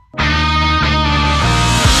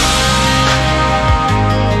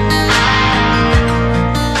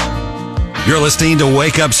You're listening to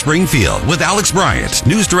Wake Up Springfield with Alex Bryant,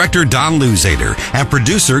 News Director Don Luzader, and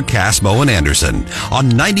producer Cass Bowen Anderson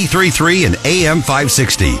on 93.3 and AM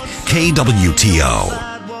 560 KWTO.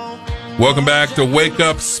 Welcome back to Wake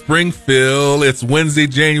Up Springfield. It's Wednesday,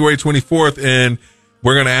 January 24th, and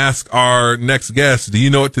we're going to ask our next guest, do you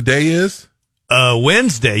know what today is?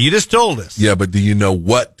 Wednesday. You just told us. Yeah, but do you know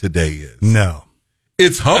what today is? No.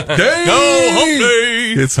 It's hump day. Go hump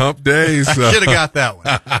day. It's hump day. So. I should have got that one.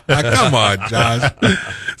 Come on, Josh.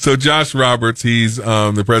 So Josh Roberts, he's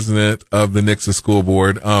the president of the Nixa School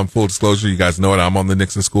Board. Full disclosure, you guys know it. I'm on the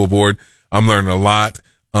Nixa School Board. I'm learning a lot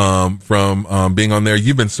from being on there.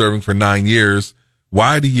 You've been serving for 9 years.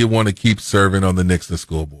 Why do you want to keep serving on the Nixa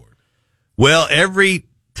School Board? Well, every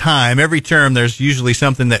term, there's usually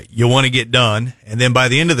something that you want to get done. And then by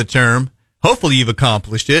the end of the term, hopefully you've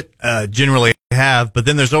accomplished it. Generally have, but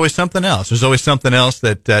then there's always something else. There's always something else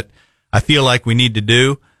that I feel like we need to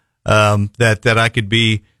do, that I could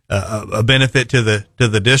be a benefit to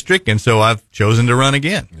the district. And so I've chosen to run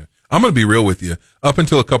again. Yeah. I'm going to be real with you. Up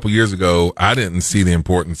until a couple years ago, I didn't see the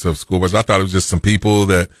importance of school boards. I thought it was just some people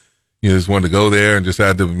that, just wanted to go there and just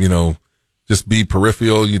had to, just be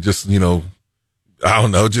peripheral. You just, I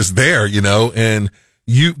don't know, just there, and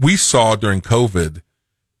we saw during COVID,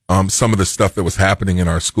 some of the stuff that was happening in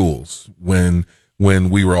our schools when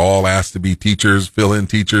we were all asked to be teachers, fill-in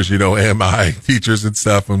teachers, AMI teachers and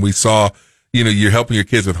stuff. And we saw, you're helping your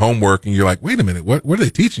kids with homework and you're like, wait a minute, what are they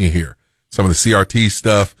teaching you here? Some of the CRT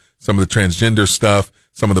stuff, some of the transgender stuff,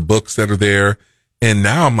 some of the books that are there. And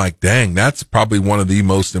now I'm like, dang, that's probably one of the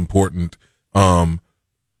most important,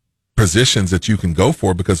 positions that you can go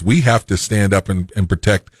for, because we have to stand up and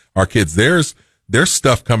protect our kids. There's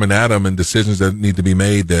stuff coming at them and decisions that need to be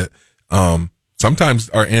made that sometimes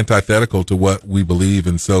are antithetical to what we believe.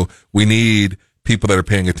 And so we need people that are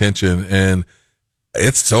paying attention, and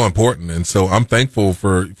it's so important. And so I'm thankful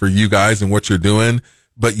for you guys and what you're doing,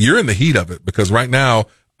 but you're in the heat of it, because right now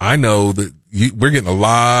I know that we're getting a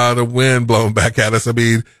lot of wind blowing back at us. I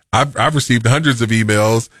mean, I've received hundreds of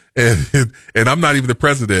emails and I'm not even the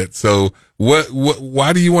president. So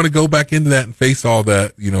why do you want to go back into that and face all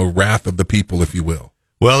that, wrath of the people, if you will?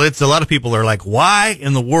 Well, it's a lot of people are like, why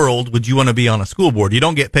in the world would you want to be on a school board? You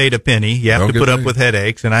don't get paid a penny. You have to put up with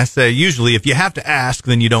headaches. And I say, usually if you have to ask,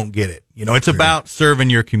 then you don't get it. It's about serving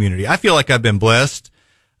your community. I feel like I've been blessed,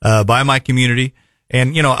 by my community.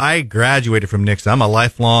 And, I graduated from Nixa. I'm a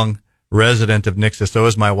lifelong resident of Nixa. So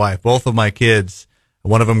is my wife. Both of my kids,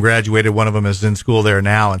 one of them graduated, one of them is in school there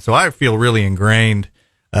now. And so I feel really ingrained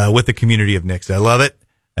with the community of Nixa. I love it.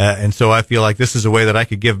 And so I feel like this is a way that I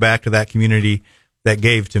could give back to that community that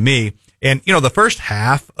gave to me. And, the first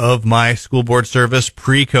half of my school board service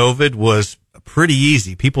pre-COVID was pretty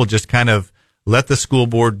easy. People just kind of let the school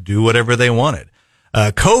board do whatever they wanted.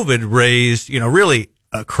 COVID raised, really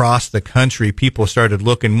across the country, people started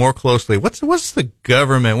looking more closely. What's the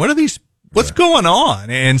government? What's going on?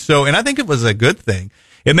 And I think it was a good thing.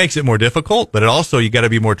 It makes it more difficult, but you got to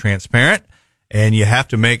be more transparent, and you have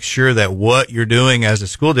to make sure that what you're doing as a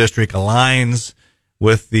school district aligns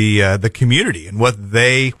with the community and with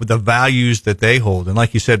the values that they hold. And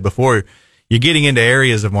like you said before, you're getting into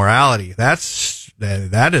areas of morality. That is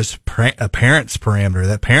a parent's parameter.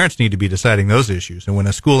 That parents need to be deciding those issues. And when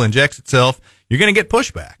a school injects itself, you're going to get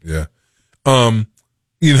pushback. Yeah.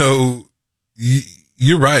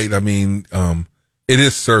 You're right. I mean, it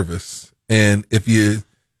is service. And if you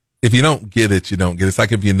don't get it, you don't get it. It's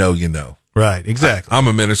like if you know, you know. Right. Exactly. I'm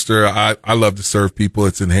a minister. I love to serve people.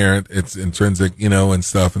 It's inherent. It's intrinsic, and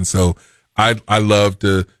stuff. And so I love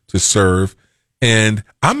to serve. And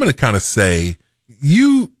I'm going to kind of say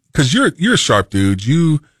cause you're a sharp dude.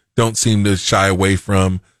 You don't seem to shy away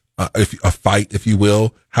from a fight, if you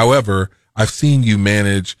will. However, I've seen you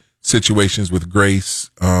manage situations with grace,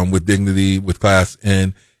 with dignity, with class.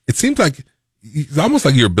 And it seems like it's almost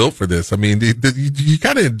like you're built for this. I mean, do you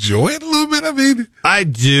kind of enjoy it a little bit? I mean, I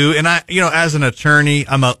do. And as an attorney,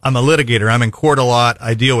 I'm a litigator. I'm in court a lot.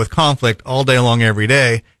 I deal with conflict all day long, every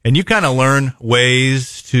day. And you kind of learn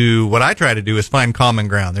ways what I try to do is find common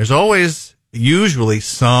ground. There's always usually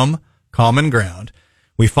some common ground.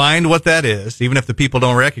 We find what that is, even if the people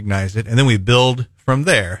don't recognize it. And then we build from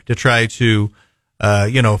there to try to,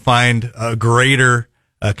 find a greater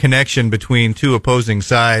connection between two opposing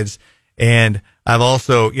sides. And I've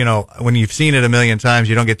also, when you've seen it a million times,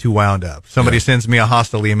 you don't get too wound up. Somebody sends me a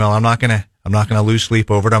hostile email. I'm not going to lose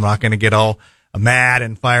sleep over it. I'm not going to get all mad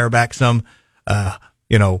and fire back some,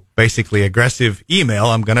 basically aggressive email.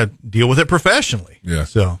 I'm going to deal with it professionally. Yeah.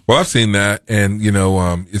 So, well, I've seen that, and,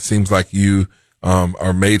 it seems like you,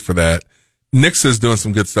 are made for that. Nixa is doing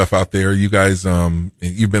some good stuff out there. You guys,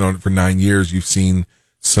 you've been on it for 9 years. You've seen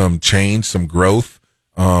some change, some growth.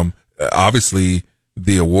 Obviously,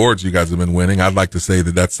 the awards you guys have been winning, I'd like to say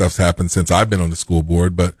that stuff's happened since I've been on the school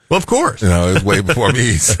board, but well, of course, it was way before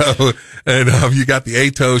me. So, and you got the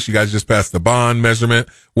ATOS. You guys just passed the bond measurement.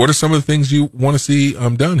 What are some of the things you want to see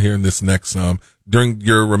done here in this next during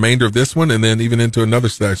your remainder of this one, and then even into another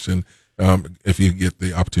section if you get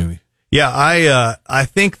the opportunity? Yeah, I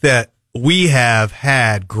think that we have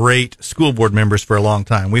had great school board members for a long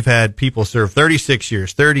time. We've had people serve 36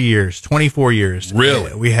 years, 30 years, 24 years.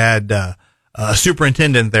 Really? We had a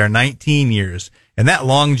superintendent there 19 years. And that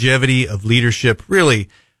longevity of leadership really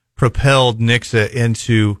propelled Nixa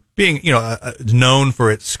into being, known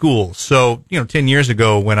for its schools. So, 10 years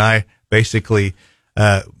ago when I basically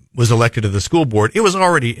was elected to the school board, it was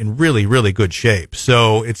already in really, really good shape.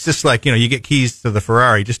 So it's just like, you get keys to the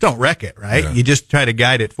Ferrari, just don't wreck it, right? Yeah. You just try to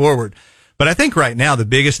guide it forward. But I think right now the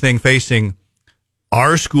biggest thing facing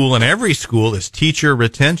our school and every school is teacher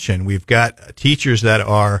retention. We've got teachers that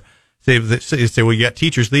are, say we got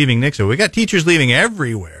teachers leaving Nixa. We got teachers leaving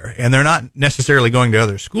everywhere, and they're not necessarily going to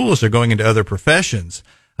other schools. They're going into other professions.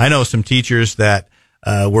 I know some teachers that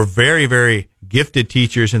were very, very gifted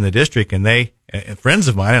teachers in the district, and friends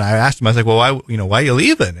of mine, and I asked them, I was like, well, why are you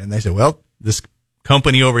leaving? And they said, well, this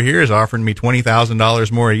company over here is offering me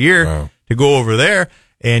 $20,000 more a year to go over there,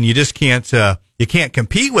 and you just can't, you can't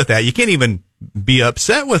compete with that. You can't even be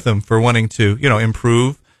upset with them for wanting to,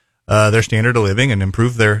 improve their standard of living and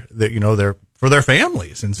improve their for their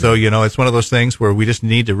families. And so, it's one of those things where we just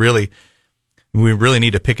need to we really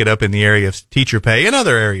need to pick it up in the area of teacher pay and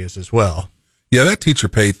other areas as well. Yeah, that teacher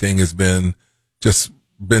pay thing has been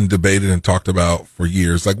debated and talked about for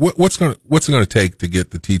years. Like what's it going to take to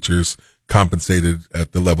get the teachers compensated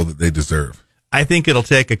at the level that they deserve? I think it'll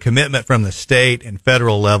take a commitment from the state and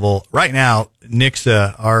federal level. Right now,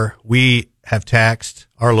 Nixa, we have taxed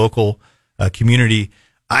our local community,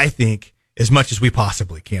 I think, as much as we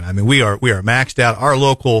possibly can. I mean, we are maxed out. Our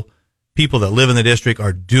local people that live in the district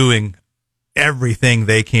are doing everything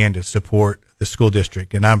they can to support the school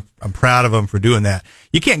district, and I'm proud of them for doing that.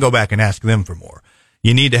 You can't go back and ask them for more.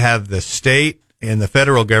 You need to have the state and the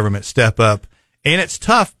federal government step up, and it's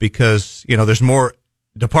tough because there's more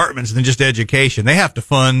departments than just education. They have to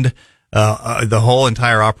fund the whole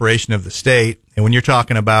entire operation of the state, and when you're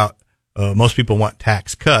talking about most people want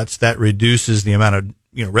tax cuts, that reduces the amount of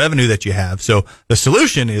revenue that you have. So the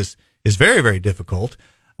solution is very, very difficult,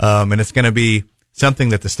 and it's going to be something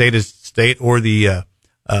that the state or the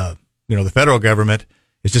the federal government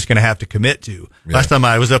is just going to have to commit to. Yeah. Last time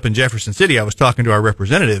I was up in Jefferson City, I was talking to our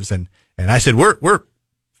representatives, and I said, we're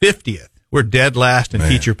 50th. We're dead last in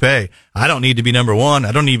teacher pay. I don't need to be number one.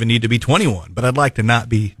 I don't even need to be 21, but I'd like to not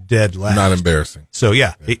be dead last. Not embarrassing. So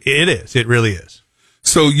yeah. It is. It really is.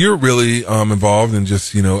 So you're really involved and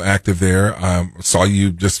just active there. Saw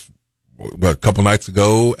you just a couple nights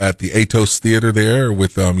ago at the ATOS Theater there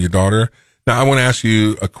with your daughter. Now I want to ask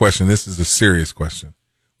you a question. This is a serious question.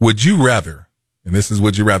 Would you rather, and this is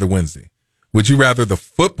Would You Rather Wednesday, would you rather the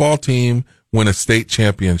football team win a state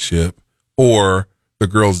championship or the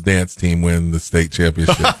girls dance team win the state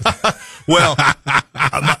championship? Well,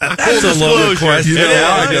 that's a loaded question.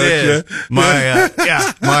 It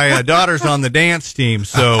is. My daughter's on the dance team,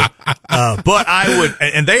 so but I would,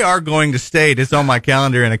 and they are going to state. It's on my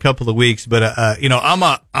calendar in a couple of weeks. But I'm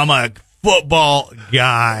a football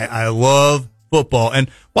guy. I love football, and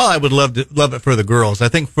while I would love it for the girls, I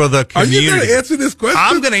think for the community. Are you going to answer this question?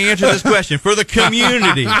 I'm going to answer this question. For the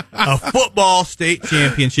community, a football state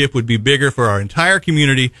championship would be bigger for our entire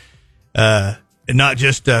community, and not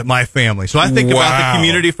just my family. So I think about the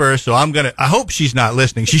community first. So I hope she's not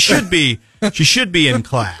listening. She should be. She should be in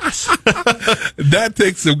class. That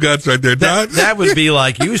takes some guts right there, Don. That would be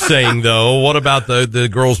like you saying, though, what about the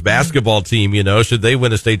girls basketball team? Should they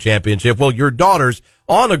win a state championship? Well, your daughter's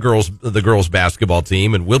on the girls basketball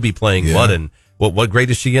team, and we'll be playing what grade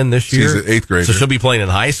is she in this year? She's an 8th grader. So she'll be playing in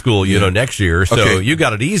high school, next year. So you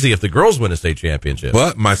got it easy if the girls win a state championship.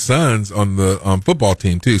 But my son's on the football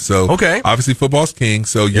team too. So obviously football's king.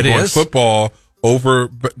 So you're going football over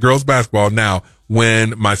girls basketball. Now,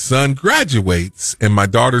 when my son graduates and my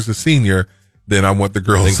daughter's a senior, then I want the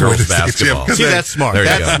girls basketball. See, that's smart.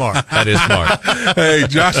 That's smart. That is smart. Hey,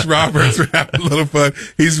 Josh Roberts, we're having a little fun.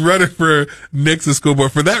 He's running for Nixa School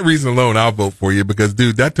Board. For that reason alone, I'll vote for you because,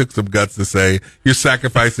 dude, that took some guts to say you're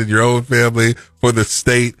sacrificing your own family for the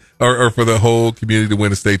state or for the whole community to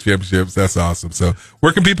win a state championships. That's awesome. So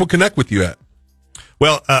where can people connect with you at?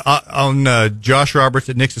 Well, on Josh Roberts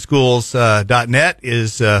at NixaSchools.net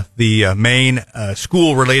is the main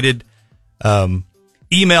school-related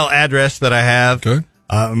email address that I have. Okay.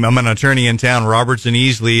 I'm an attorney in town. Roberts and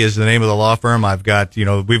Easley is the name of the law firm. I've got,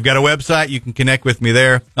 we've got a website. You can connect with me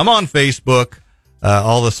there. I'm on Facebook,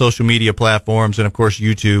 all the social media platforms, and of course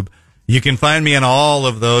YouTube. You can find me on all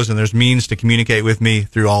of those, and there's means to communicate with me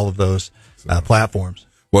through all of those platforms.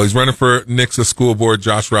 Well, he's running for Nixa School Board.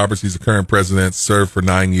 Josh Roberts, he's the current president, served for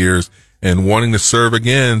 9 years and wanting to serve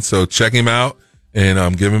again. So check him out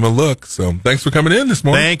and give him a look. So thanks for coming in this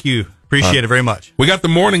morning. Thank you. Appreciate it very much. We got the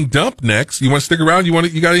morning dump next. You want to stick around? You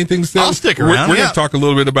got anything to say? I'll stick around. We're going to talk a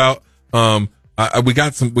little bit about we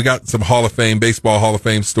got some Hall of Fame, baseball Hall of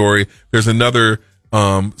Fame story. There's another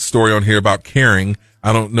story on here about caring.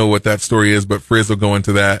 I don't know what that story is, but Frizz will go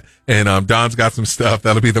into that. And Don's got some stuff.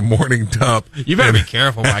 That'll be the morning dump. You better be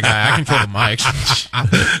careful, my guy. I control the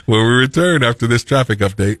mics. When we return after this traffic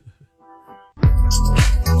update.